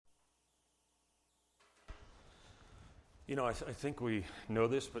I think we know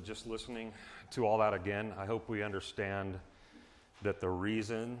this, but just listening to all that again, I hope we understand that the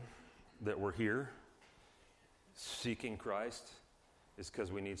reason that we're here seeking Christ is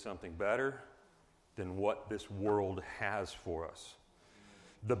because we need something better than what this world has for us.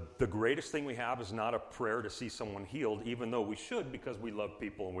 The greatest thing we have is not a prayer to see someone healed, even though we should, because we love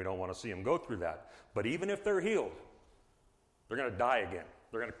people and we don't want to see them go through that. But even if they're healed, they're going to die again.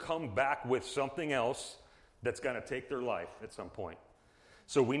 They're going to come back with something else that's going to take their life at some point.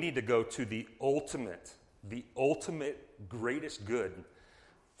 So we need to go to the ultimate greatest good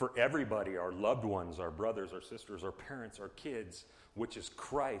for everybody, our loved ones, our brothers, our sisters, our parents, our kids, which is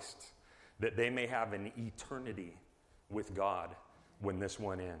Christ, that they may have an eternity with God when this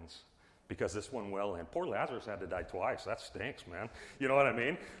one ends. Because this one will end. Poor Lazarus had to die twice. That stinks, man. You know what I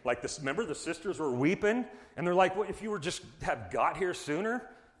mean? Like, remember the sisters were weeping? And they're like, well, if you were just have got here sooner,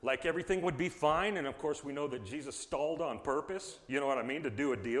 like everything would be fine. And of course, we know that Jesus stalled on purpose, you know what I mean, to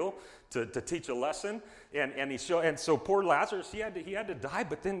do a deal, to teach a lesson. And so poor Lazarus, he had to die,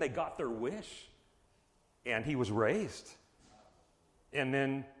 but then they got their wish. And he was raised. And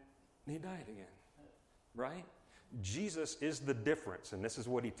then he died again, right? Jesus is the difference, and this is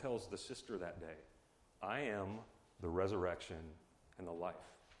what he tells the sister that day. I am the resurrection and the life.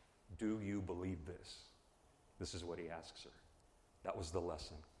 Do you believe this? This is what he asks her. That was the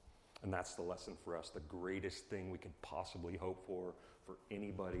lesson. And that's the lesson for us. The greatest thing we can possibly hope for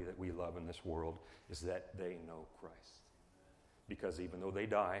anybody that we love in this world is that they know Christ. Because even though they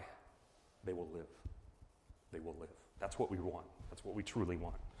die, they will live. They will live. That's what we want. That's what we truly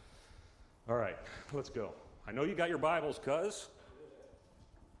want. All right, let's go. I know you got your Bibles, cuz.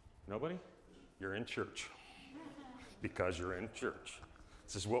 Nobody? You're in church. Because you're in church.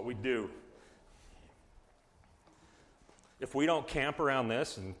 This is what we do. If we don't camp around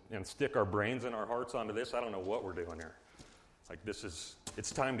this and stick our brains and our hearts onto this, I don't know what we're doing here. It's like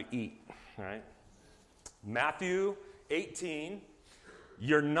it's time to eat, right? Matthew 18,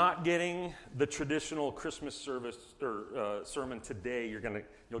 you're not getting the traditional Christmas service or sermon today.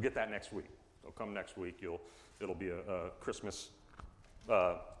 You'll get that next week. It'll come next week. It'll be a Christmas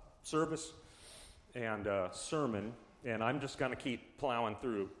service and sermon, and I'm just going to keep plowing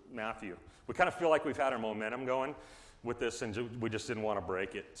through Matthew. We kind of feel like we've had our momentum going with this, and we just didn't want to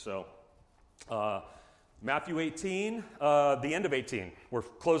break it. So Matthew 18, the end of 18. We're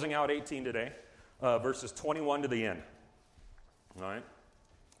closing out 18 today, verses 21 to the end. All right?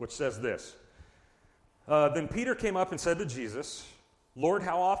 Which says this. Then Peter came up and said to Jesus, Lord,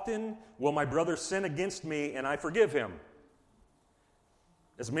 how often will my brother sin against me and I forgive him?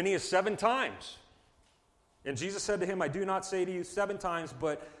 As many as 7 times. And Jesus said to him, I do not say to you 7 times,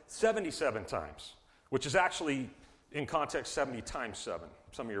 but 77 times, which is actually, in context, 70 times 7.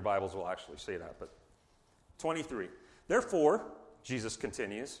 Some of your Bibles will actually say that, but 23. Therefore, Jesus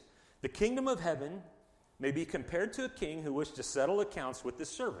continues, the kingdom of heaven may be compared to a king who wished to settle accounts with his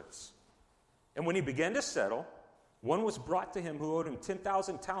servants. And when he began to settle, one was brought to him who owed him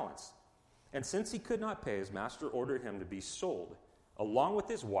 10,000 talents. And since he could not pay, his master ordered him to be sold, along with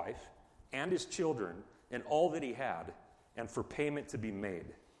his wife and his children and all that he had, and for payment to be made.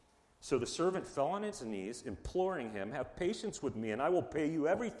 So the servant fell on his knees, imploring him, have patience with me, and I will pay you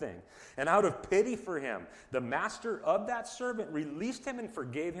everything. And out of pity for him, the master of that servant released him and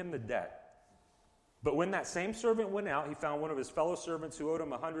forgave him the debt. But when that same servant went out, he found one of his fellow servants who owed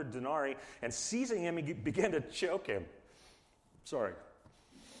him 100 denarii, and seizing him, he began to choke him.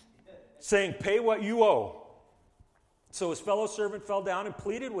 Saying, pay what you owe. So his fellow servant fell down and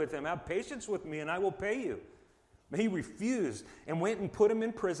pleaded with him, have patience with me, and I will pay you. But he refused and went and put him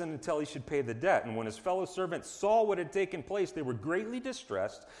in prison until he should pay the debt. And when his fellow servants saw what had taken place, they were greatly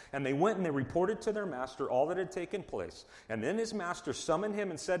distressed, and they went and they reported to their master all that had taken place. And then his master summoned him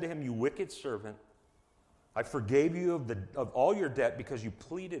and said to him, you wicked servant, I forgave you of all your debt because you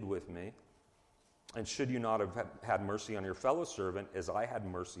pleaded with me. And should you not have had mercy on your fellow servant as I had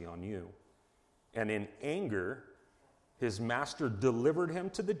mercy on you? And in anger, his master delivered him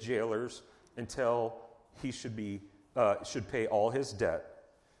to the jailers until he should pay all his debt.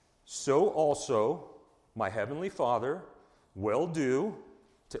 So also my heavenly Father will do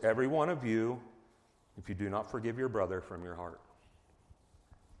to every one of you if you do not forgive your brother from your heart.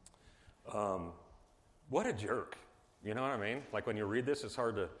 What a jerk. You know what I mean? Like when you read this, it's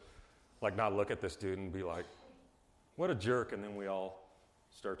hard to not look at this dude and be like, what a jerk. And then we all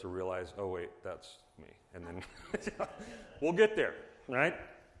start to realize, oh, wait, that's me. And then we'll get there, right?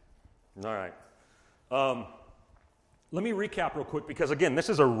 All right. Let me recap real quick because, again, this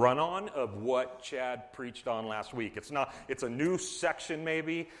is a run-on of what Chad preached on last week. It's a new section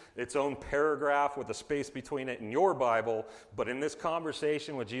maybe, its own paragraph with a space between it in your Bible, but in this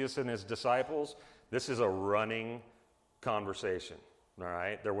conversation with Jesus and his disciples, this is a running conversation, all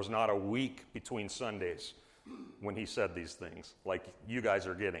right? There was not a week between Sundays when he said these things like you guys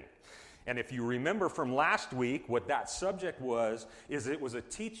are getting. And if you remember from last week, what that subject was, is it was a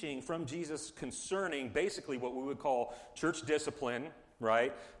teaching from Jesus concerning basically what we would call church discipline,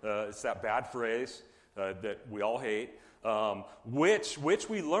 right? It's that bad phrase that we all hate, which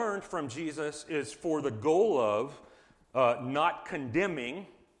we learned from Jesus is for the goal of not condemning,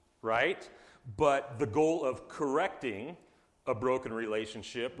 right? But the goal of correcting a broken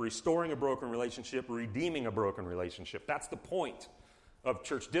relationship, restoring a broken relationship, redeeming a broken relationship. That's the point of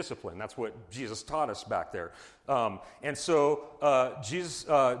church discipline. That's what Jesus taught us back there. And so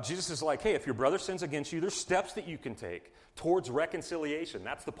Jesus is like, hey, if your brother sins against you, there's steps that you can take towards reconciliation.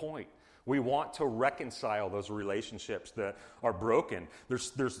 That's the point. We want to reconcile those relationships that are broken.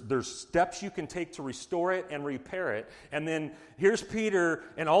 There's steps you can take to restore it and repair it. And then here's Peter,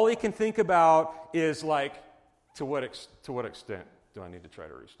 and all he can think about is like, to what extent do I need to try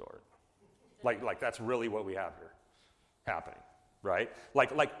to restore it? Like that's really what we have here happening. Right?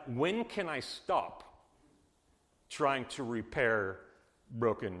 Like when can I stop trying to repair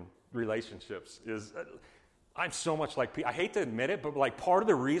broken relationships? I'm so much like Pete. I hate to admit it, but like part of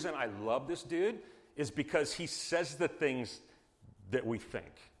the reason I love this dude is because he says the things that we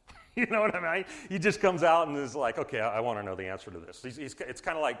think. You know what I mean? He just comes out and is like, okay, I want to know the answer to this. It's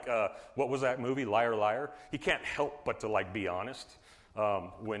kind of like, what was that movie, Liar, Liar? He can't help but to like be honest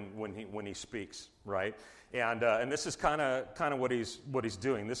when he speaks, right? And this is kind of what he's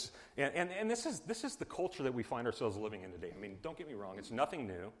doing. This is the culture that we find ourselves living in today. I mean, don't get me wrong; it's nothing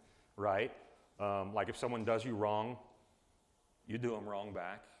new, right? Like if someone does you wrong, you do them wrong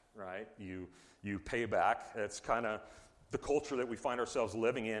back, right? You pay back. It's kind of the culture that we find ourselves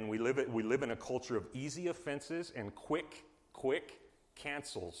living in. We live in a culture of easy offenses and quick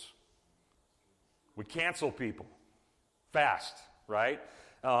cancels. We cancel people fast, right?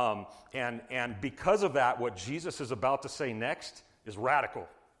 And because of that, what Jesus is about to say next is radical.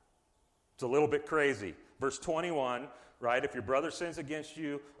 It's a little bit crazy. Verse 21, right? If your brother sins against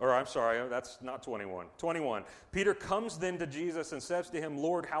you, or I'm sorry, that's not 21. 21. Peter comes then to Jesus and says to him,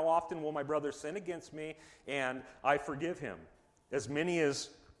 Lord, how often will my brother sin against me and I forgive him? As many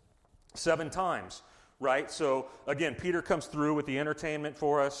as 7 times. Right? So, again, Peter comes through with the entertainment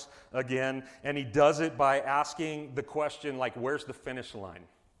for us again, and he does it by asking the question, like, where's the finish line,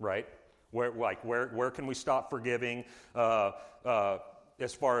 right? Where can we stop forgiving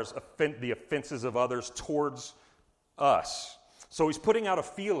as far as the offenses of others towards us? So he's putting out a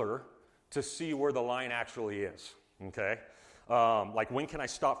feeler to see where the line actually is, okay? Like, when can I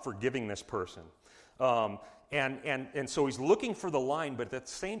stop forgiving this person? And so he's looking for the line, but at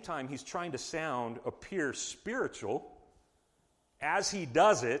the same time, he's trying to appear spiritual as he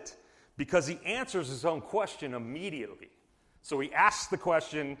does it because he answers his own question immediately. So he asks the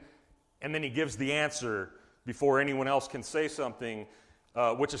question, and then he gives the answer before anyone else can say something,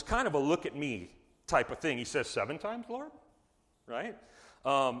 which is kind of a look at me type of thing. He says, 7 times, Lord? Right?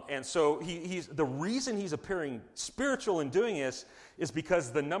 And so he's the reason he's appearing spiritual in doing this is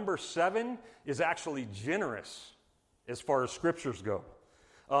because the number 7 is actually generous as far as scriptures go.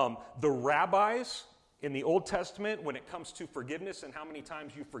 The rabbis in the Old Testament, when it comes to forgiveness and how many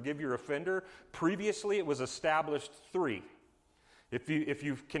times you forgive your offender, previously it was established 3. If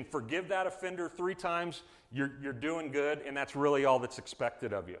you can forgive that offender 3 times, you're doing good, and that's really all that's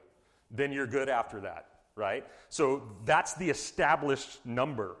expected of you. Then you're good after that. Right? So that's the established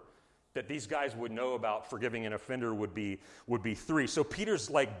number that these guys would know about forgiving an offender would be 3. So Peter's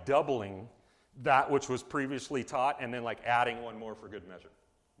like doubling that which was previously taught and then like adding one more for good measure.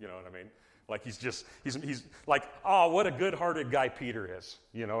 You know what I mean? Like he's like, oh, what a good-hearted guy Peter is.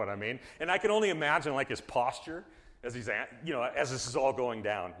 You know what I mean? And I can only imagine like his posture as as this is all going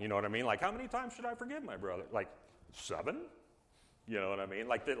down. You know what I mean? Like, how many times should I forgive my brother? Like 7? You know what I mean?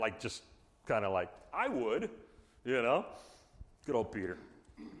 Like just kind of like, I would, you know. Good old Peter.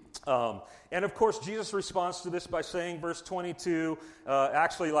 And of course, Jesus responds to this by saying, verse 22,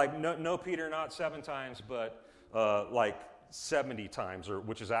 actually like, no, Peter, not 7 times, but like 70 times,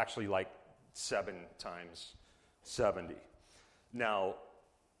 which is actually like 7 times 70. Now,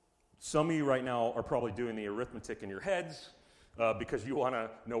 some of you right now are probably doing the arithmetic in your heads because you want to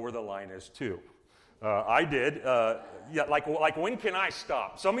know where the line is too. I did. Like when can I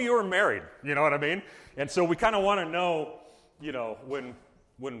stop? Some of you are married, you know what I mean? And so we kind of want to know,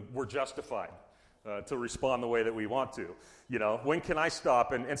 when we're justified. to respond the way that we want to. When can I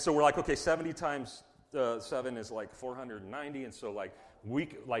stop? And so we're like, okay, 70 times 7 is like 490, and so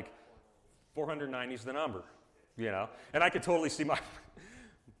 490 is the number, And I could totally see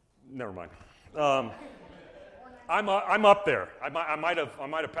never mind. I'm up there. I might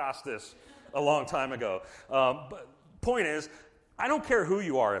have passed this a long time ago. But point is, I don't care who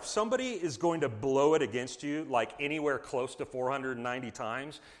you are. If somebody is going to blow it against you like anywhere close to 490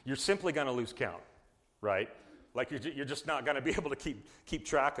 times, you're simply going to lose count, right? Like you're just not going to be able to keep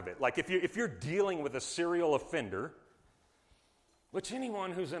track of it. Like if you're dealing with a serial offender, which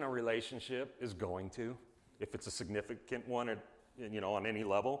anyone who's in a relationship is going to, if it's a significant one, on any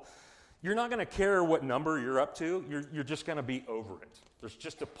level, you're not going to care what number you're up to. You're just going to be over it. There's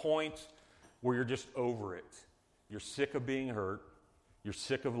just a point where you're just over it. You're sick of being hurt. You're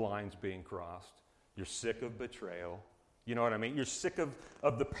sick of lines being crossed. You're sick of betrayal. You know what I mean? You're sick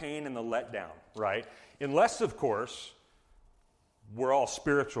of the pain and the letdown, right? Unless, of course, we're all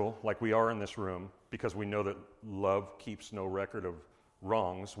spiritual like we are in this room because we know that love keeps no record of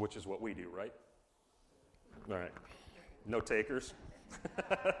wrongs, which is what we do, right? All right. No takers?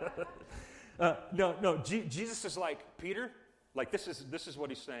 No. Jesus is like, Peter, like this is what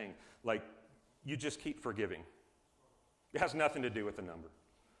he's saying. Like, you just keep forgiving. It has nothing to do with the number.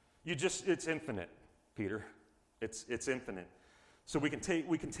 It's infinite, Peter. It's infinite. So we can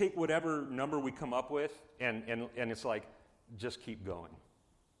take whatever number we come up with, and it's like, just keep going.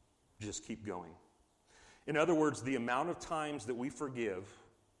 Just keep going. In other words, the amount of times that we forgive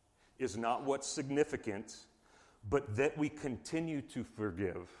is not what's significant, but that we continue to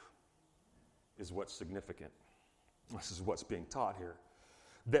forgive is what's significant. This is what's being taught here.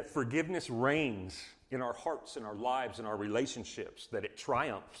 That forgiveness reigns in our hearts, in our lives, in our relationships, that it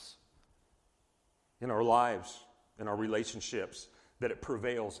triumphs in our lives, in our relationships, that it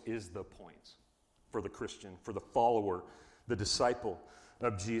prevails is the point for the Christian, for the follower, the disciple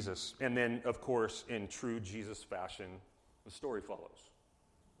of Jesus. And then, of course, in true Jesus fashion, the story follows.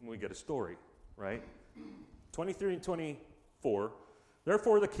 And we get a story, right? 23 and 24.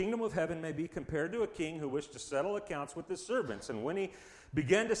 Therefore, the kingdom of heaven may be compared to a king who wished to settle accounts with his servants. And when he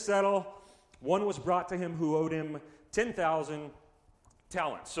began to settle, one was brought to him who owed him 10,000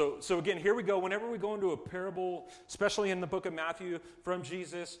 talents. So again, here we go. Whenever we go into a parable, especially in the book of Matthew from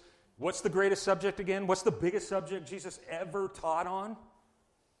Jesus, what's the greatest subject again? What's the biggest subject Jesus ever taught on?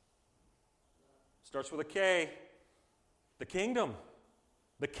 Starts with a K. The kingdom.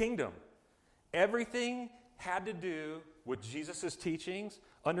 The kingdom. Everything had to do with Jesus' teachings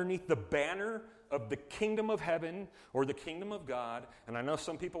underneath the banner of the kingdom of heaven or the kingdom of God. And I know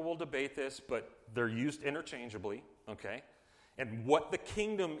some people will debate this, but they're used interchangeably, okay? And what the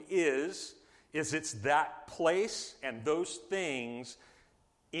kingdom is it's that place and those things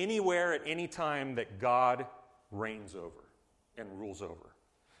anywhere at any time that God reigns over and rules over.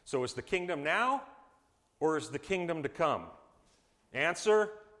 So is the kingdom now or is the kingdom to come? Answer,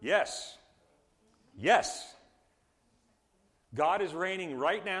 yes. Yes. God is reigning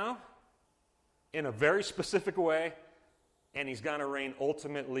right now in a very specific way, and he's going to reign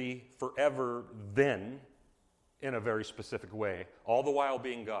ultimately forever then in a very specific way, all the while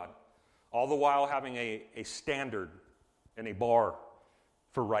being God, all the while having a standard and a bar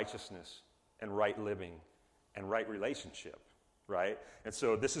for righteousness and right living and right relationship, right? And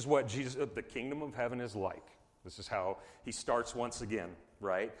so this is what the kingdom of heaven is like. This is how he starts once again,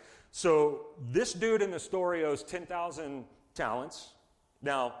 right? So this dude in the story owes 10,000 talents.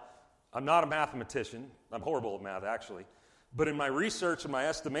 Now, I'm not a mathematician. I'm horrible at math, actually. But in my research and my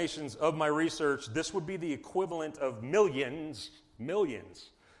estimations of my research, this would be the equivalent of millions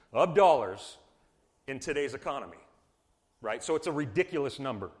of dollars in today's economy, right? So it's a ridiculous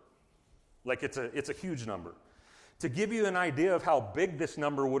number. Like it's a huge number. To give you an idea of how big this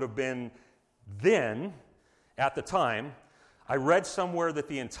number would have been then, at the time, I read somewhere that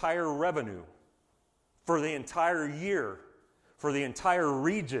the entire revenue for the entire year, for the entire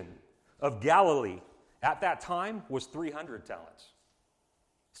region of Galilee at that time was 300 talents.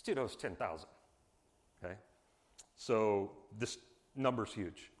 This dude owes 10,000. Okay? So this number's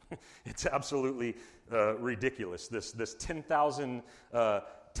huge. It's absolutely ridiculous. This 10,000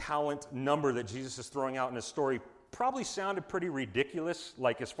 talent number that Jesus is throwing out in his story probably sounded pretty ridiculous,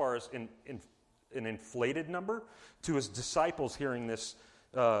 like as far as an inflated number to his disciples hearing this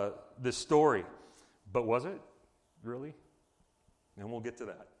story. But was it? Really? And we'll get to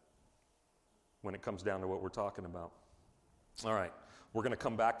that when it comes down to what we're talking about. All right. We're going to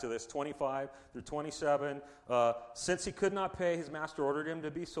come back to this, 25 through 27. Since he could not pay, his master ordered him to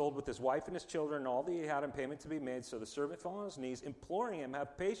be sold with his wife and his children and all that he had in payment to be made. So the servant fell on his knees, imploring him,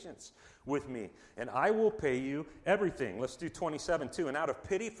 have patience with me, and I will pay you everything. Let's do 27 too. And out of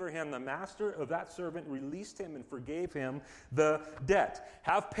pity for him, the master of that servant released him and forgave him the debt.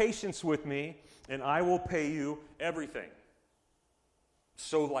 Have patience with me, and I will pay you everything.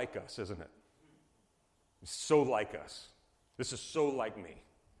 So like us, isn't it? So like us. This is so like me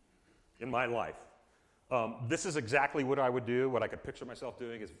in my life. This is exactly what I would do, what I could picture myself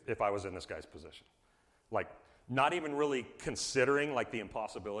doing is if I was in this guy's position. Like, not even really considering, like, the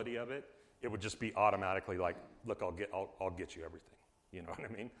impossibility of it. It would just be automatically like, look, I'll get you everything. You know what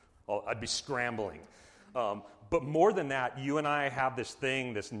I mean? I'd be scrambling. But more than that, you and I have this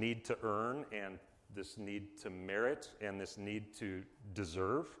thing, this need to earn, and this need to merit, and this need to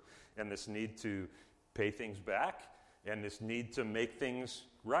deserve, and this need to pay things back, and this need to make things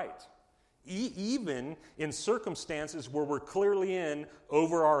right. Even in circumstances where we're clearly in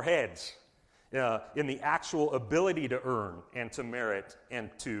over our heads, in the actual ability to earn and to merit and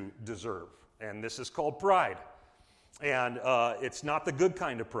to deserve. And this is called pride. And it's not the good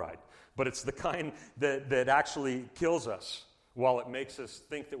kind of pride, but it's the kind that actually kills us while it makes us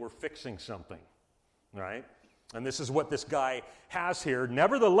think that we're fixing something, right? And this is what this guy has here.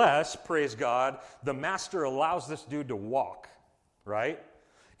 Nevertheless, praise God, the master allows this dude to walk, right?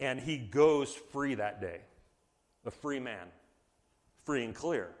 And he goes free that day. A free man. Free and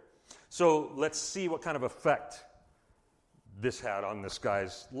clear. So let's see what kind of effect this had on this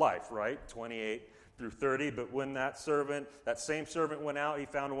guy's life, right? 28 through 30. But when that same servant went out, he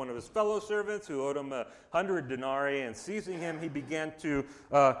found one of his fellow servants who owed him 100 denarii, and seizing him, he began to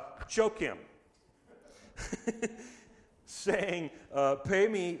choke him. saying, pay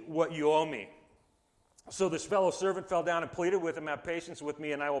me what you owe me. So this fellow servant fell down and pleaded with him, have patience with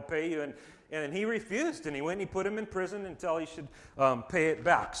me and I will pay you. And he refused, and he went and he put him in prison until he should pay it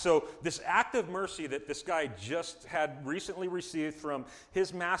back. So this act of mercy that this guy just had recently received from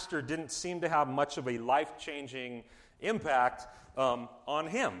his master didn't seem to have much of a life-changing impact on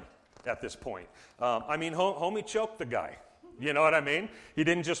him at this point. Homie choked the guy. You know what I mean? He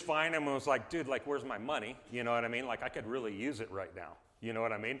didn't just find him and was like, dude, like, where's my money? You know what I mean? Like, I could really use it right now. You know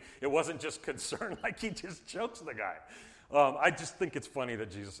what I mean? It wasn't just concern, like he just chokes the guy. I just think it's funny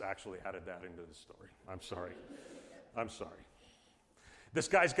that Jesus actually added that into the story. I'm sorry. This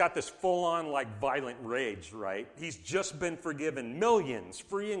guy's got this full-on, like, violent rage, right? He's just been forgiven millions,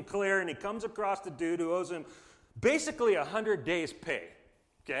 free and clear, and he comes across the dude who owes him basically 100 days' pay,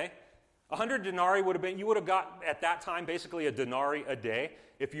 okay? 100 denarii you would have got at that time basically a denarii a day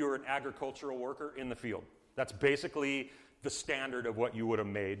if you were an agricultural worker in the field. That's basically the standard of what you would have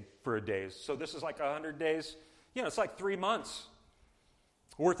made for a day. So this is like 100 days, it's like 3 months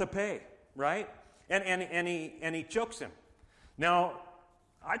worth of pay, right? And he chokes him. Now,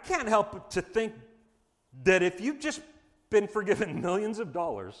 I can't help to think that if you've just been forgiven millions of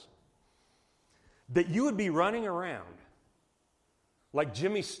dollars, that you would be running around like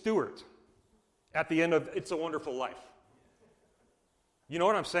Jimmy Stewart at the end of It's a Wonderful Life. You know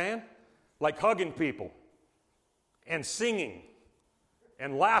what I'm saying? Like hugging people and singing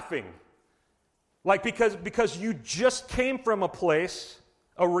and laughing. Like because you just came from a place,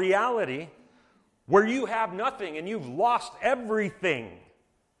 a reality, where you have nothing and you've lost everything.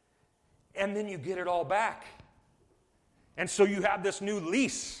 And then you get it all back. And so you have this new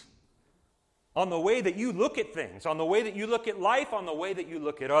lease on the way that you look at things, on the way that you look at life, on the way that you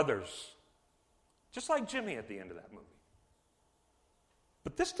look at others. Just like Jimmy at the end of that movie.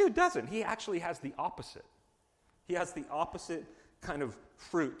 But this dude doesn't. He actually has the opposite. He has the opposite kind of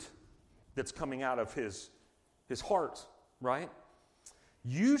fruit that's coming out of his heart, right?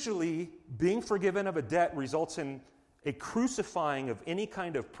 Usually, being forgiven of a debt results in a crucifying of any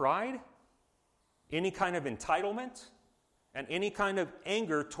kind of pride, any kind of entitlement, and any kind of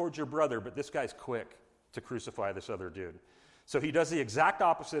anger towards your brother. But this guy's quick to crucify this other dude. So he does the exact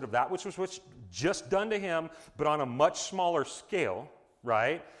opposite of that which was just done to him, but on a much smaller scale,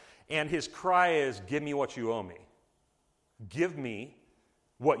 right? And his cry is, give me what you owe me. Give me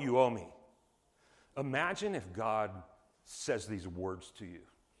what you owe me. Imagine if God says these words to you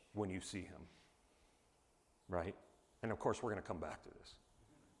when you see him, right? And of course, we're going to come back to this.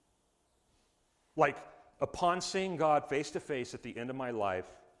 Like, upon seeing God face to face at the end of my life,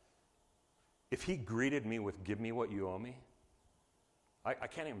 if he greeted me with, give me what you owe me, I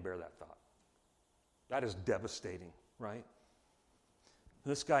can't even bear that thought. That is devastating, right?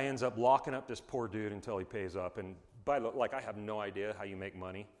 This guy ends up locking up this poor dude until he pays up. And I have no idea how you make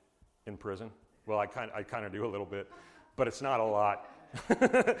money in prison. Well, I kind of do a little bit, but it's not a lot.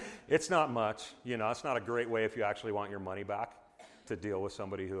 It's not much. It's not a great way if you actually want your money back to deal with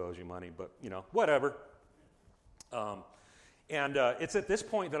somebody who owes you money, but, whatever. And it's at this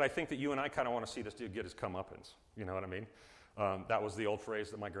point that I think that you and I kind of want to see this dude get his comeuppance. You know what I mean? That was the old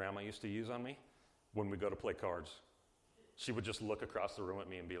phrase that my grandma used to use on me when we go to play cards. She would just look across the room at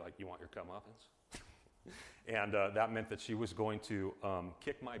me and be like, "You want your comeuppance?" And that meant that she was going to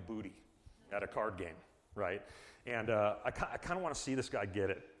kick my booty at a card game, right? And I kind of want to see this guy get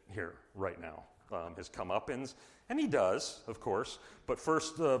it here right now, his comeuppance. And he does, of course. But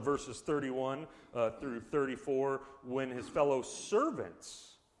first, verses 31 through 34, when his fellow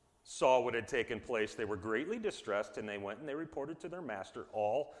servants saw what had taken place, they were greatly distressed, and they went and they reported to their master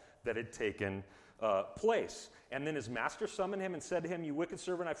all that had taken place. And then his master summoned him and said to him, "You wicked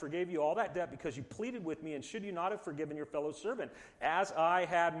servant, I forgave you all that debt because you pleaded with me, and should you not have forgiven your fellow servant, as I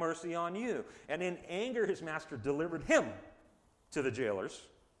had mercy on you?" And in anger his master delivered him to the jailers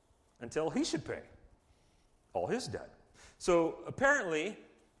until he should pay all his debt. So apparently,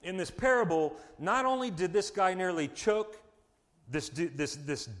 in this parable, not only did this guy nearly choke this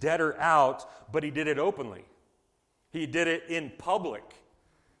debtor out, but he did it openly. He did it in public.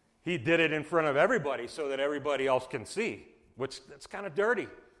 He did it in front of everybody so that everybody else can see, which that's kind of dirty.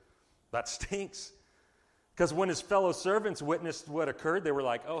 That stinks. Because when his fellow servants witnessed what occurred, they were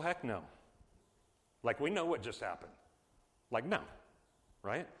like, "Oh, heck no. Like, we know what just happened." Like, no.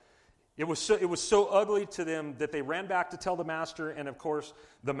 Right? It was so ugly to them that they ran back to tell the master, and of course,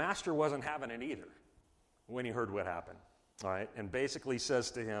 the master wasn't having it either when he heard what happened. All right? And basically says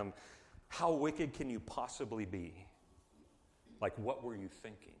to him, "How wicked can you possibly be? Like, what were you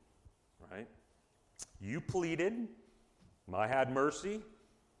thinking?" Right? You pleaded. I had mercy.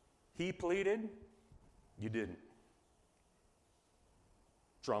 He pleaded. You didn't.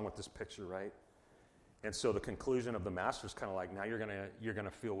 What's wrong with this picture, right? And so the conclusion of the master is kind of like, now you're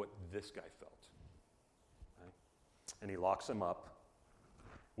gonna feel what this guy felt. Right? And he locks him up,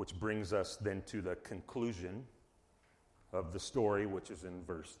 which brings us then to the conclusion of the story, which is in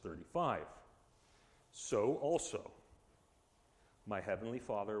verse 35. "So also my heavenly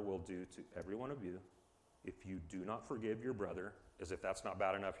Father will do to every one of you if you do not forgive your brother," as if that's not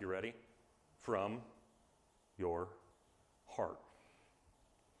bad enough, you ready? "From your heart."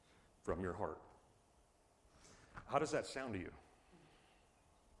 From your heart. How does that sound to you?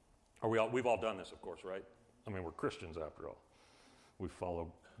 We've all done this, of course, right? I mean, we're Christians after all. We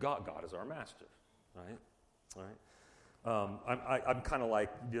follow God. God is our master, right? All right. I'm kind of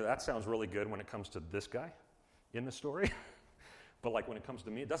like, that sounds really good when it comes to this guy in the story. But like when it comes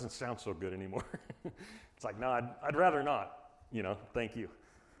to me, it doesn't sound so good anymore. It's like, no, I'd rather not, thank you.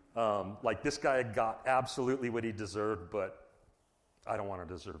 Like this guy got absolutely what he deserved, but I don't want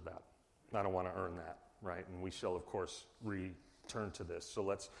to deserve that. I don't want to earn that, right? And we shall, of course, return to this. So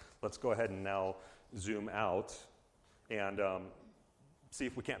let's go ahead and now zoom out and see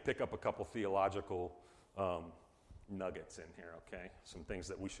if we can't pick up a couple theological nuggets in here, okay? Some things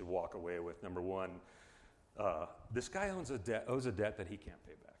that we should walk away with. Number one, this guy owes a debt that he can't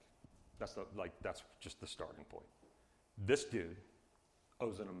pay back. That's just the starting point. This dude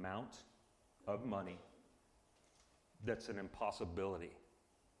owes an amount of money that's an impossibility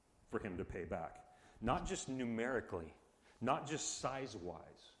for him to pay back. Not just numerically, not just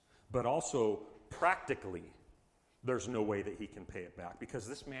size-wise, but also practically, there's no way that he can pay it back. Because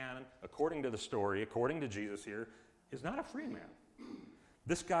this man, according to the story, according to Jesus here, is not a free man.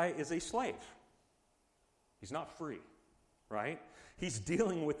 This guy is a slave. He's not free, right? He's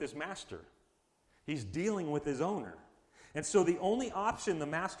dealing with his master. He's dealing with his owner. And so the only option the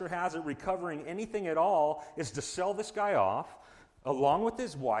master has at recovering anything at all is to sell this guy off, along with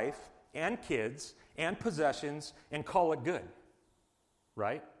his wife and kids and possessions, and call it good,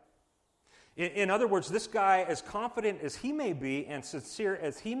 right? In other words, this guy, as confident as he may be and sincere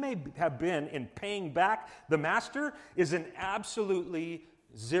as he may have been in paying back the master, is in absolutely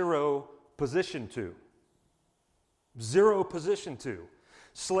zero position to. Zero position to.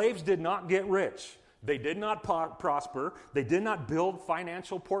 Slaves did not get rich. They did not prosper. They did not build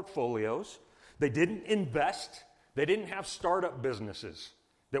financial portfolios. They didn't invest. They didn't have startup businesses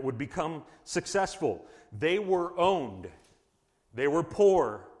that would become successful. They were owned. They were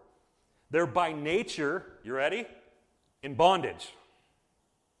poor. They're by nature, you ready? In bondage.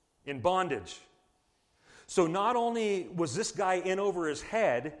 In bondage. So not only was this guy in over his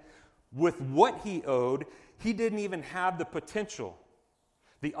head with what he owed, he didn't even have the potential,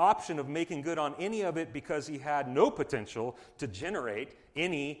 the option of making good on any of it, because he had no potential to generate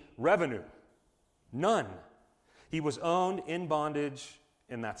any revenue. None. He was owned in bondage,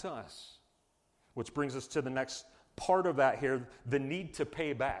 and that's us. Which brings us to the next part of that here, the need to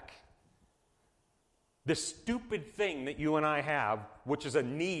pay back. This stupid thing that you and I have, which is a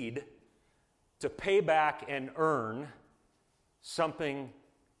need to pay back and earn something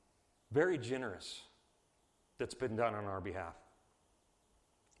very generous that's been done on our behalf.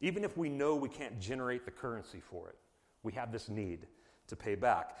 Even if we know we can't generate the currency for it, we have this need to pay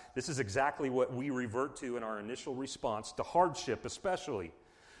back. This is exactly what we revert to in our initial response to hardship, especially.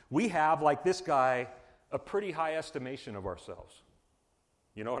 We have, like this guy, a pretty high estimation of ourselves.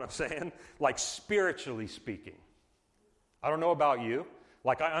 You know what I'm saying? Like spiritually speaking. I don't know about you.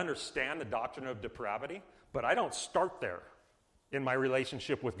 Like I understand the doctrine of depravity, but I don't start there in my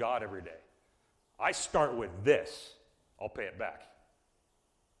relationship with God every day. I start with this. I'll pay it back.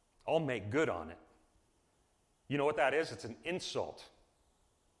 I'll make good on it. You know what that is? It's an insult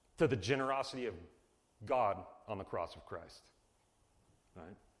to the generosity of God on the cross of Christ.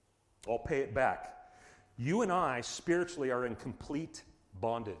 Right? I'll pay it back. You and I spiritually are in complete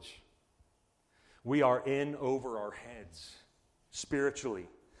bondage. We are in over our heads spiritually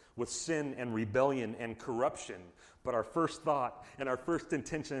with sin and rebellion and corruption. But our first thought and our first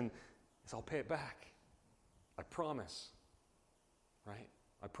intention is, I'll pay it back. I promise. Right?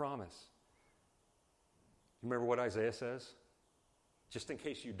 I promise. You remember what Isaiah says? Just in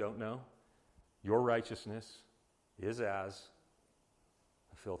case you don't know, your righteousness is as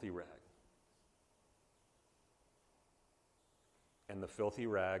a filthy rag. And the filthy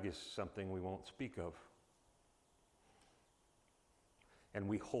rag is something we won't speak of. And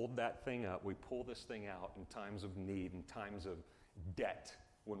we hold that thing up, we pull this thing out in times of need, in times of debt,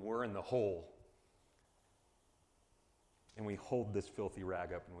 when we're in the hole. And we hold this filthy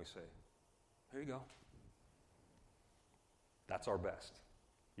rag up and we say, here you go. That's our best.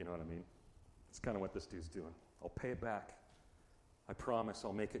 You know what I mean? It's kind of what this dude's doing. I'll pay it back. I promise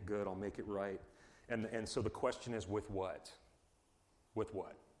I'll make it good. I'll make it right. And so the question is, with what? With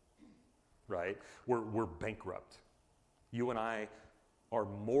what? Right? We're bankrupt. You and I are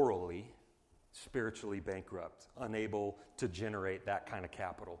morally, spiritually bankrupt, unable to generate that kind of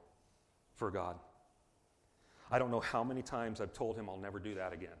capital for God. I don't know how many times I've told him I'll never do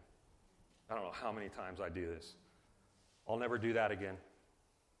that again. I don't know how many times I do this. I'll never do that again.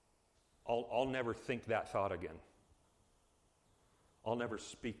 I'll never think that thought again. I'll never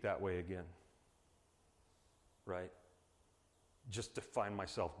speak that way again. Right? Just to find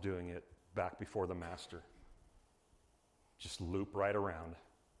myself doing it back before the master. Just loop right around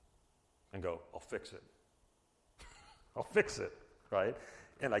and go, I'll fix it. I'll fix it, right?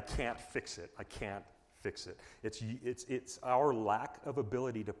 And I can't fix it. I can't fix it. It's our lack of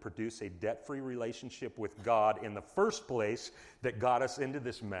ability to produce a debt-free relationship with God in the first place that got us into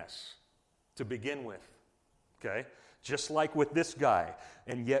this mess to begin with, okay? Just like with this guy.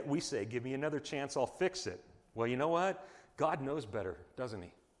 And yet we say, give me another chance, I'll fix it. Well, you know what? God knows better, doesn't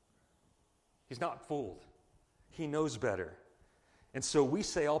he? He's not fooled. He knows better. And so we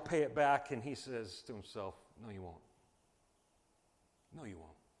say, I'll pay it back, and he says to himself, no, you won't. No, you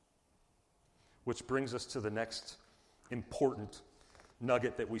won't. Which brings us to the next important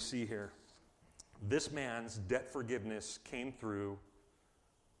nugget that we see here. This man's debt forgiveness came through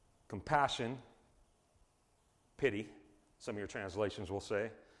compassion, pity, some of your translations will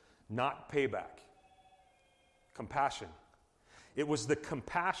say, not payback. Compassion. It was the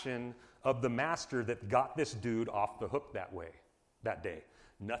compassion of the master that got this dude off the hook that day.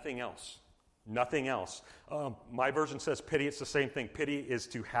 Nothing else. Nothing else. My version says pity. It's the same thing. Pity is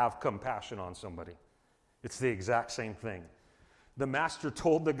to have compassion on somebody. It's the exact same thing. The master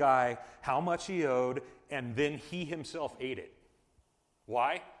told the guy how much he owed, and then he himself ate it.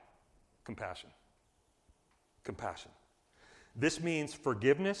 Why? Compassion. Compassion. This means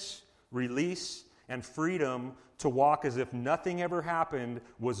forgiveness, release, and freedom to walk as if nothing ever happened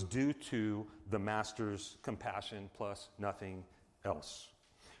was due to the master's compassion plus nothing else.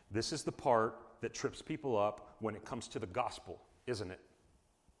 This is the part that trips people up when it comes to the gospel, isn't it?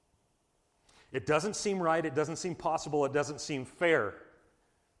 It doesn't seem right, it doesn't seem possible, it doesn't seem fair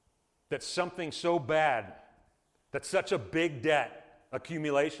that something so bad, that such a big debt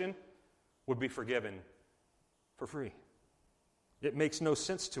accumulation would be forgiven for free. It makes no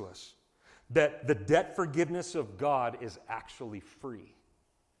sense to us. That the debt forgiveness of God is actually free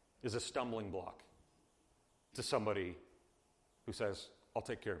is a stumbling block to somebody who says, I'll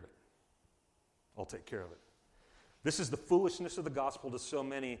take care of it. I'll take care of it. This is the foolishness of the gospel to so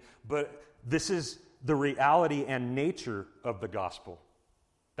many, but this is the reality and nature of the gospel.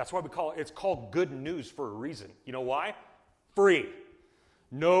 That's why it's called good news for a reason. You know why? Free.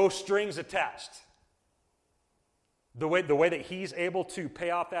 No strings attached. The way that he's able to pay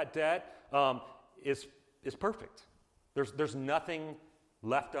off that debt is perfect. There's nothing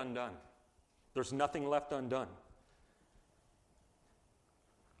left undone. There's nothing left undone.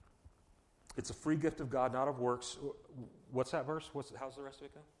 It's a free gift of God, not of works. What's that verse? How's the rest of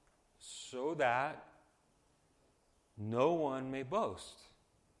it go? So that no one may boast.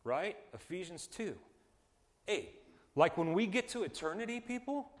 Right? Ephesians 2:8. Like when we get to eternity,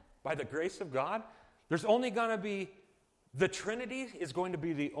 people, by the grace of God, there's only going to be, the Trinity is going to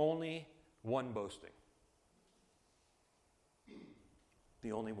be the only one boasting.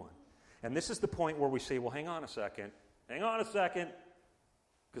 The only one. And this is the point where we say, well, hang on a second,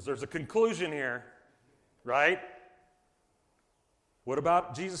 because there's a conclusion here, right? What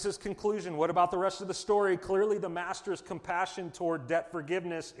about Jesus' conclusion? What about the rest of the story? Clearly, the master's compassion toward debt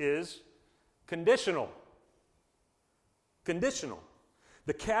forgiveness is conditional. Conditional.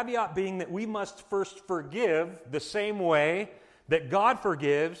 The caveat being that we must first forgive the same way that God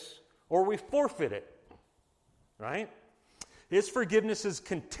forgives, or we forfeit it. Right? His forgiveness is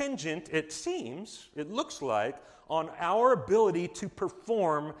contingent, it seems, it looks like, on our ability to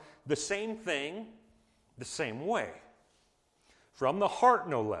perform the same thing the same way. From the heart,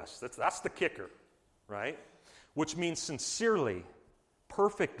 no less. That's the kicker, right? Which means sincerely,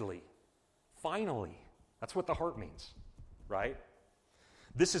 perfectly, finally. That's what the heart means, right?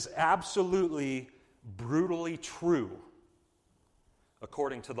 This is absolutely, brutally true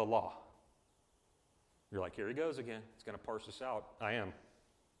according to the law. You're like, here he goes again. He's going to parse this out. I am.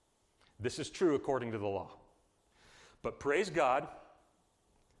 This is true according to the law. But praise God,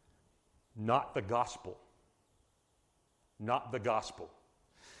 not the gospel. Not the gospel.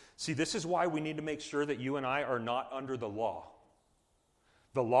 See, this is why we need to make sure that you and I are not under the law.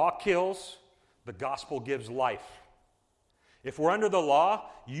 The law kills, the gospel gives life. If we're under the law,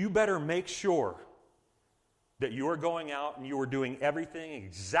 you better make sure that you are going out and you are doing everything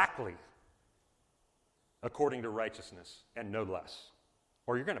exactly according to righteousness and no less,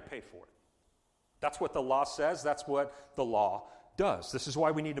 or you're going to pay for it. That's what the law says. That's what the law does. This is why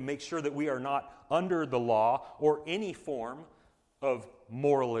we need to make sure that we are not under the law or any form of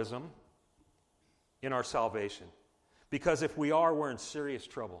moralism in our salvation. Because if we are, we're in serious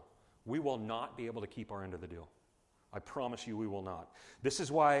trouble. We will not be able to keep our end of the deal. I promise you we will not. This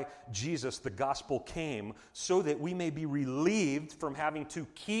is why Jesus, the gospel, came, so that we may be relieved from having to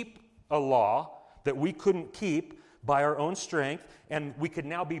keep a law that we couldn't keep by our own strength, and we could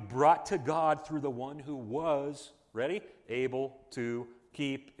now be brought to God through the one who was, ready? Able to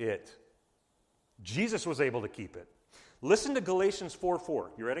keep it. Jesus was able to keep it. Listen to Galatians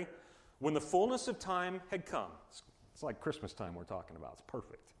 4:4. You ready? When the fullness of time had come, it's like Christmas time we're talking about. It's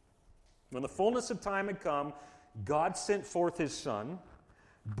perfect. When the fullness of time had come, God sent forth his Son,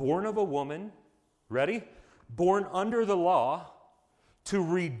 born of a woman, ready? Born under the law, to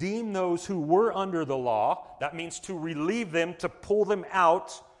redeem those who were under the law. That means to relieve them, to pull them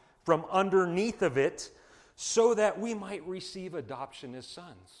out from underneath of it, so that we might receive adoption as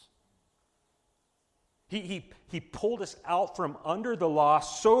sons. He pulled us out from under the law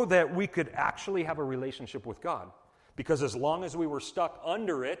so that we could actually have a relationship with God. Because as long as we were stuck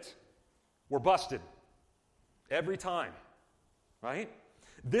under it, we're busted. Every time. Right?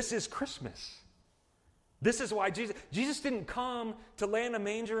 This is Christmas. This is why Jesus didn't come to lay in a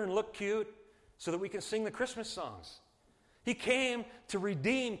manger and look cute so that we can sing the Christmas songs. He came to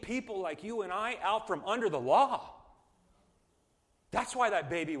redeem people like you and I out from under the law. That's why that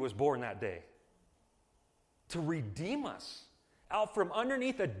baby was born that day. To redeem us out from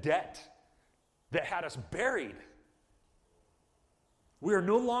underneath a debt that had us buried. We are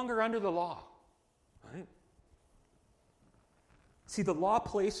no longer under the law. Right? See, the law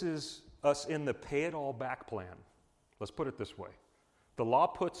places us in the pay-it-all-back plan. Let's put it this way. The law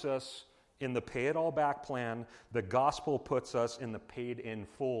puts us in the pay-it-all-back plan. The gospel puts us in the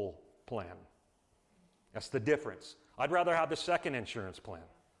paid-in-full plan. That's the difference. I'd rather have the second insurance plan.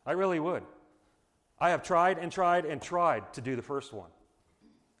 I really would. I have tried and tried and tried to do the first one.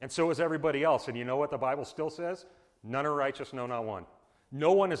 And so has everybody else. And you know what the Bible still says? None are righteous, no, not one.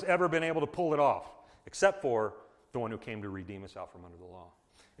 No one has ever been able to pull it off, except for the one who came to redeem us out from under the law.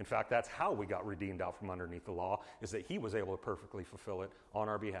 In fact, that's how we got redeemed out from underneath the law, is that he was able to perfectly fulfill it on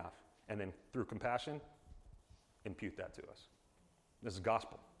our behalf. And then through compassion, impute that to us. This is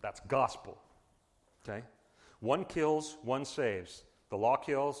gospel. That's gospel. Okay? One kills, one saves. The law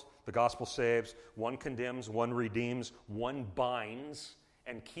kills, the gospel saves. One condemns, one redeems, one binds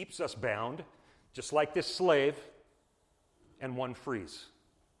and keeps us bound, just like this slave, and one frees.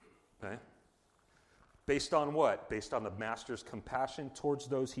 Okay? Based on what? Based on the master's compassion towards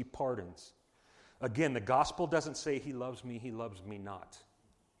those he pardons. Again, the gospel doesn't say he loves me not.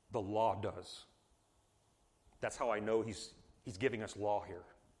 The law does. That's how I know he's giving us law here,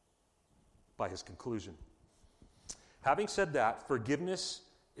 by his conclusion. Having said that, forgiveness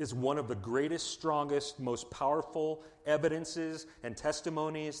is one of the greatest, strongest, most powerful evidences and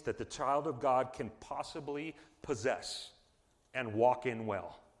testimonies that the child of God can possibly possess and walk in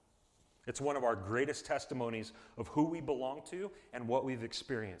well. It's one of our greatest testimonies of who we belong to and what we've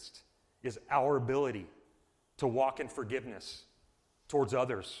experienced, is our ability to walk in forgiveness towards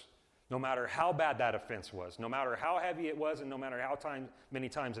others, no matter how bad that offense was, no matter how heavy it was, and no matter how many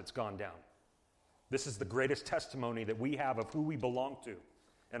times it's gone down. This is the greatest testimony that we have of who we belong to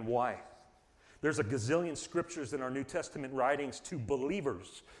and why. There's a gazillion scriptures in our New Testament writings to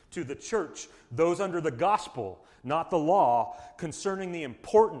believers, to the church, those under the gospel, not the law, concerning the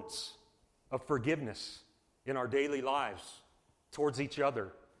importance of forgiveness in our daily lives towards each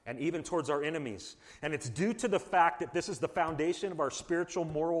other and even towards our enemies. And it's due to the fact that this is the foundation of our spiritual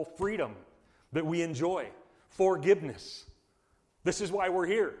moral freedom that we enjoy, forgiveness. This is why we're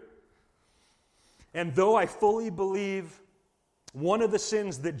here. And though I fully believe one of the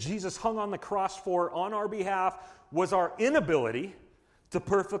sins that Jesus hung on the cross for on our behalf was our inability to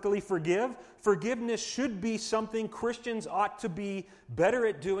perfectly forgive, forgiveness should be something Christians ought to be better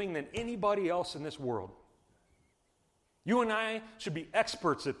at doing than anybody else in this world. You and I should be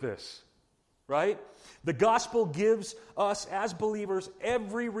experts at this, right? The gospel gives us as believers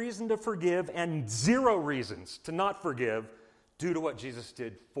every reason to forgive and zero reasons to not forgive due to what Jesus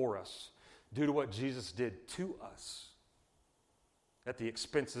did for us, due to what Jesus did to us at the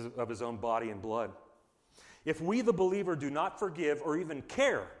expense of his own body and blood. If we, the believer, do not forgive or even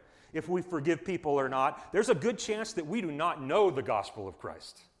care if we forgive people or not, there's a good chance that we do not know the gospel of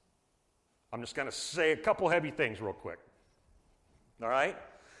Christ. I'm just going to say a couple heavy things real quick. All right?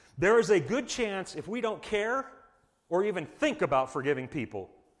 There is a good chance, if we don't care or even think about forgiving people,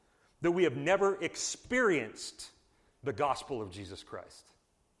 that we have never experienced the gospel of Jesus Christ.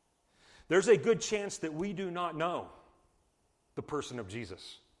 There's a good chance that we do not know the person of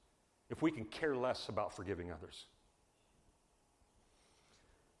Jesus if we can care less about forgiving others.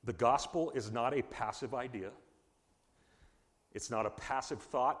 The gospel is not a passive idea. It's not a passive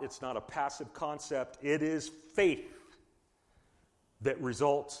thought. It's not a passive concept. It is faith that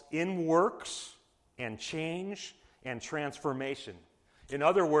results in works and change and transformation. In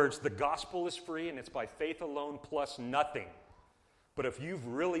other words, the gospel is free and it's by faith alone plus nothing. But if you've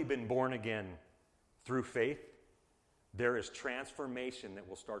really been born again through faith, there is transformation that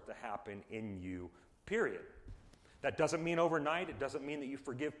will start to happen in you, period. That doesn't mean overnight. It doesn't mean that you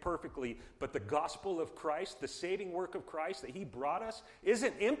forgive perfectly. But the gospel of Christ, the saving work of Christ that he brought us,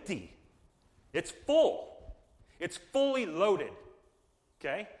 isn't empty. It's full. It's fully loaded.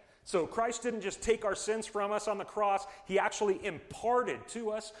 Okay? So Christ didn't just take our sins from us on the cross. He actually imparted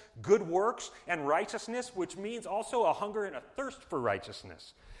to us good works and righteousness, which means also a hunger and a thirst for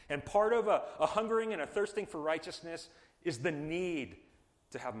righteousness. And part of a hungering and a thirsting for righteousness is the need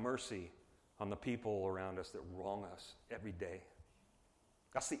to have mercy on the people around us that wrong us every day.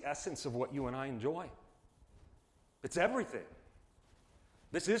 That's the essence of what you and I enjoy. It's everything.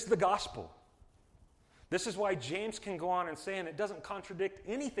 This is the gospel. This is why James can go on and say, and it doesn't contradict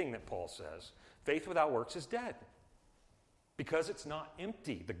anything that Paul says, faith without works is dead. Because it's not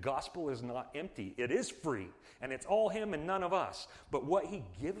empty. The gospel is not empty. It is free. And it's all him and none of us. But what he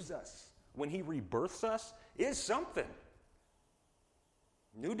gives us when he rebirths us is something.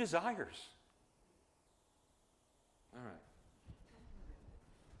 New desires. All right.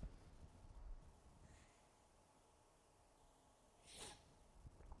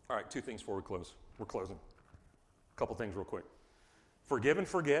 All right, two things before we close. We're closing. A couple things real quick. Forgive and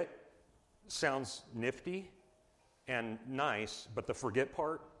forget sounds nifty and nice, but the forget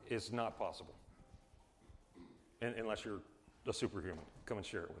part is not possible. Unless you're a superhuman. Come and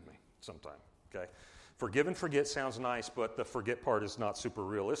share it with me sometime, okay? Forgive and forget sounds nice, but the forget part is not super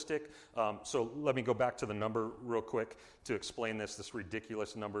realistic. So let me go back to the number real quick to explain this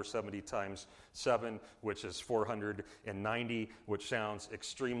ridiculous number, 70 times 7, which is 490, which sounds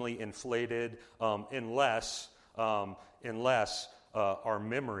extremely inflated, unless our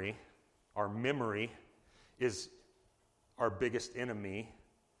memory is our biggest enemy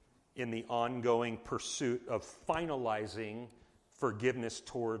in the ongoing pursuit of finalizing forgiveness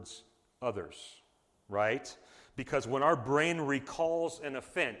towards others. Right? Because when our brain recalls an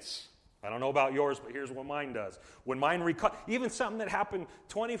offense, I don't know about yours, but here's what mine does. When mine recalls, even something that happened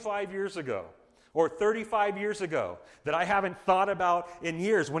 25 years ago or 35 years ago that I haven't thought about in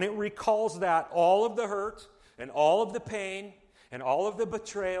years, when it recalls that, all of the hurt and all of the pain and all of the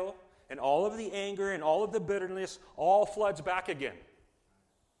betrayal and all of the anger and all of the bitterness all floods back again.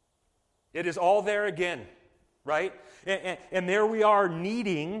 It is all there again. right? And there we are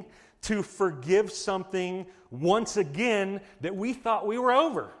needing to forgive something once again that we thought we were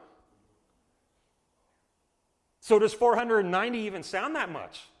over. So does 490 even sound that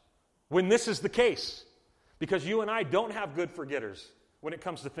much when this is the case? Because you and I don't have good forgetters when it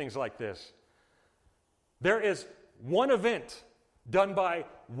comes to things like this. There is one event done by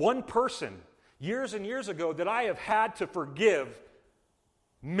one person years and years ago that I have had to forgive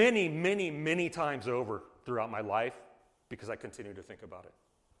many, many, many times over throughout my life because I continue to think about it.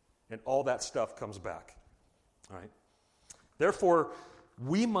 And all that stuff comes back. All right? Therefore,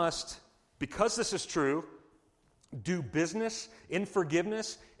 we must, because this is true, do business in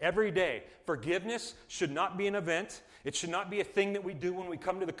forgiveness every day. Forgiveness should not be an event. It should not be a thing that we do when we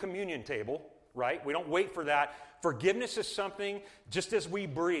come to the communion table, right? We don't wait for that. Forgiveness is something just as we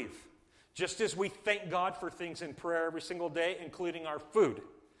breathe, just as we thank God for things in prayer every single day, including our food.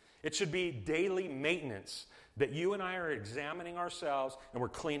 It should be daily maintenance that you and I are examining ourselves and we're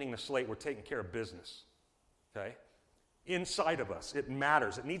cleaning the slate. We're taking care of business, okay? Inside of us, it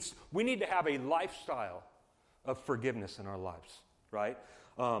matters. We need to have a lifestyle of forgiveness in our lives, right?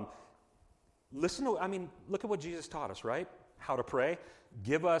 Look at what Jesus taught us, right? How to pray.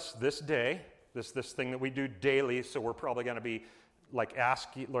 Give us this day, this thing that we do daily, so we're probably going to be like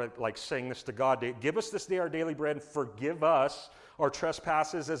saying this to God. Give us this day our daily bread and forgive us our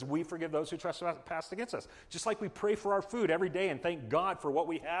trespasses as we forgive those who trespass against us. Just like we pray for our food every day and thank God for what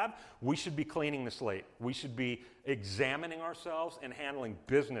we have, we should be cleaning the slate. We should be examining ourselves and handling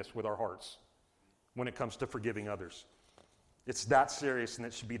business with our hearts when it comes to forgiving others. It's that serious, and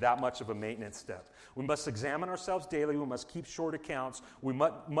it should be that much of a maintenance step. We must examine ourselves daily. We must keep short accounts. We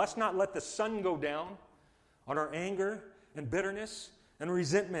must not let the sun go down on our anger and bitterness and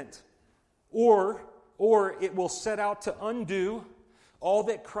resentment, or it will set out to undo all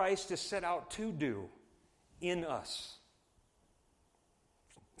that Christ is set out to do in us.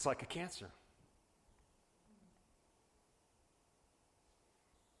 It's like a cancer.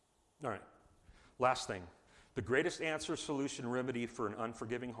 All right. Last thing, the greatest answer, solution, remedy for an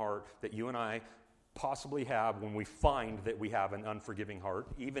unforgiving heart that you and I possibly have when we find that we have an unforgiving heart,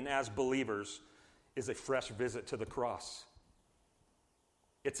 even as believers, is a fresh visit to the cross.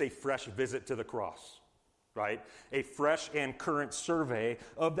 It's a fresh visit to the cross, right? A fresh and current survey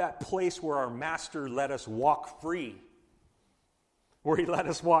of that place where our Master let us walk free, where He let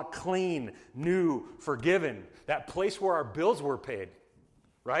us walk clean, new, forgiven, that place where our bills were paid,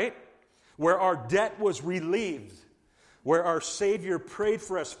 right? Where our debt was relieved, where our Savior prayed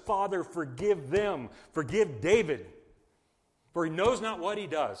for us, Father, forgive them, forgive David, for he knows not what he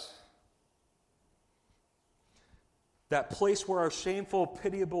does. That place where our shameful,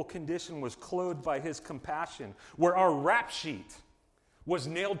 pitiable condition was clothed by His compassion, where our rap sheet was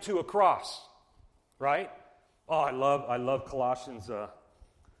nailed to a cross, right? Oh, I love Colossians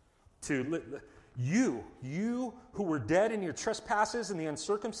 2. You who were dead in your trespasses and the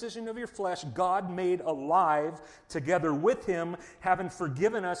uncircumcision of your flesh, God made alive together with Him, having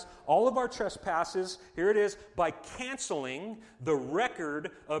forgiven us all of our trespasses, here it is, by canceling the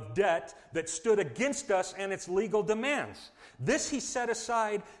record of debt that stood against us and its legal demands. This He set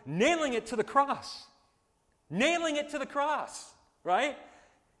aside, nailing it to the cross. Nailing it to the cross, right?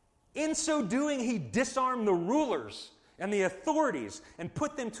 In so doing, He disarmed the rulers and the authorities and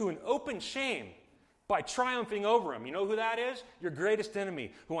put them to an open shame by triumphing over them. You know who that is? Your greatest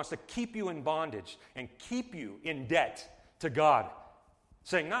enemy, who wants to keep you in bondage and keep you in debt to God,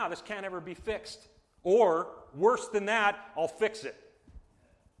 saying, nah, this can't ever be fixed. Or, worse than that, I'll fix it.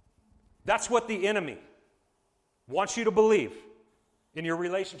 That's what the enemy wants you to believe in your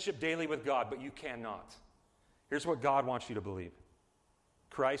relationship daily with God, but you cannot. Here's what God wants you to believe.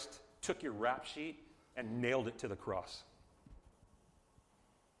 Christ took your rap sheet and nailed it to the cross.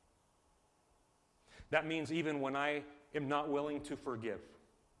 That means even when I am not willing to forgive,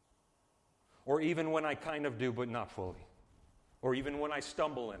 or even when I kind of do but not fully, or even when I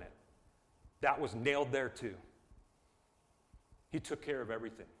stumble in it, that was nailed there too. He took care of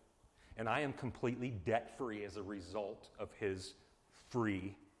everything. And I am completely debt-free as a result of His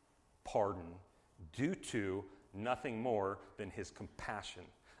free pardon due to nothing more than His compassion.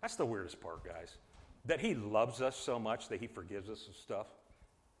 That's the weirdest part, guys. That He loves us so much that He forgives us of stuff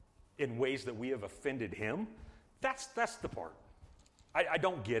in ways that we have offended Him. That's the part. I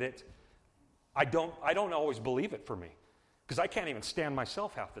don't get it. I don't always believe it for me, because I can't even stand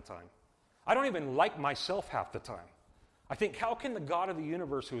myself half the time. I don't even like myself half the time. I think, how can the God of the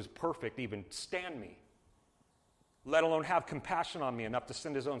universe, who is perfect, even stand me, let alone have compassion on me enough to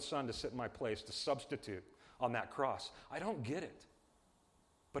send His own Son to sit in my place, to substitute on that cross? I don't get it.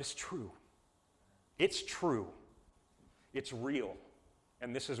 But it's true. It's true. It's real.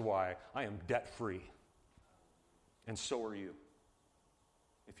 And this is why I am debt-free. And so are you,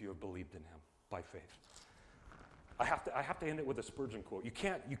 if you have believed in him by faith. I have to end it with a Spurgeon quote. You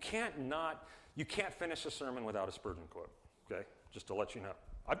can't finish a sermon without a Spurgeon quote, okay? Just to let you know.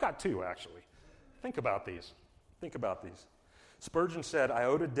 I've got two, actually. Think about these. Spurgeon said, I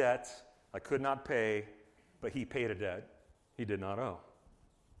owed a debt I could not pay, but he paid a debt he did not owe.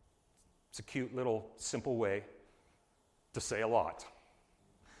 It's a cute little simple way to say a lot.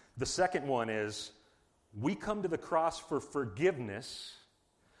 The second one is, we come to the cross for forgiveness,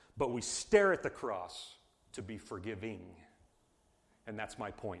 but we stare at the cross to be forgiving. And that's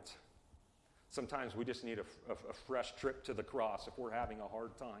my point. Sometimes we just need a fresh trip to the cross if we're having a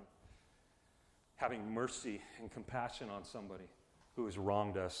hard time. Having mercy and compassion on somebody who has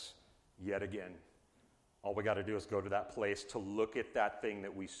wronged us yet again. All we got to do is go to that place to look at that thing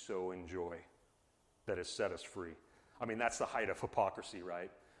that we so enjoy, that has set us free. I mean, that's the height of hypocrisy, right?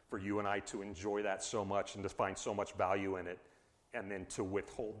 For you and I to enjoy that so much and to find so much value in it, and then to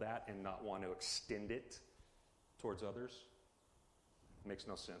withhold that and not want to extend it towards others, makes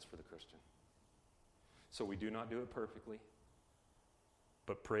no sense for the Christian. So we do not do it perfectly,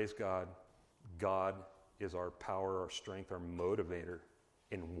 but praise God, God is our power, our strength, our motivator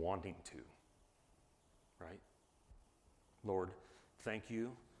in wanting to, right? Lord, thank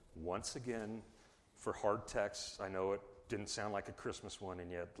you once again for hard texts. I know it didn't sound like a Christmas one,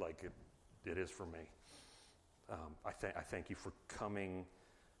 and yet like it is for me. I thank you for coming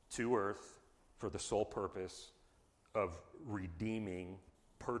to earth for the sole purpose of redeeming,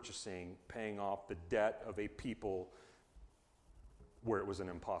 purchasing, paying off the debt of a people where it was an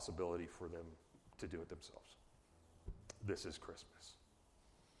impossibility for them to do it themselves. This is Christmas.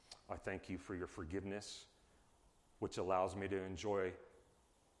 I thank you for your forgiveness, which allows me to enjoy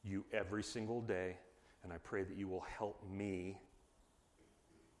you every single day, and I pray that you will help me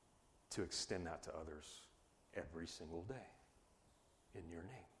to extend that to others every single day. In your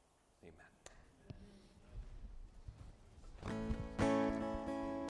name, amen.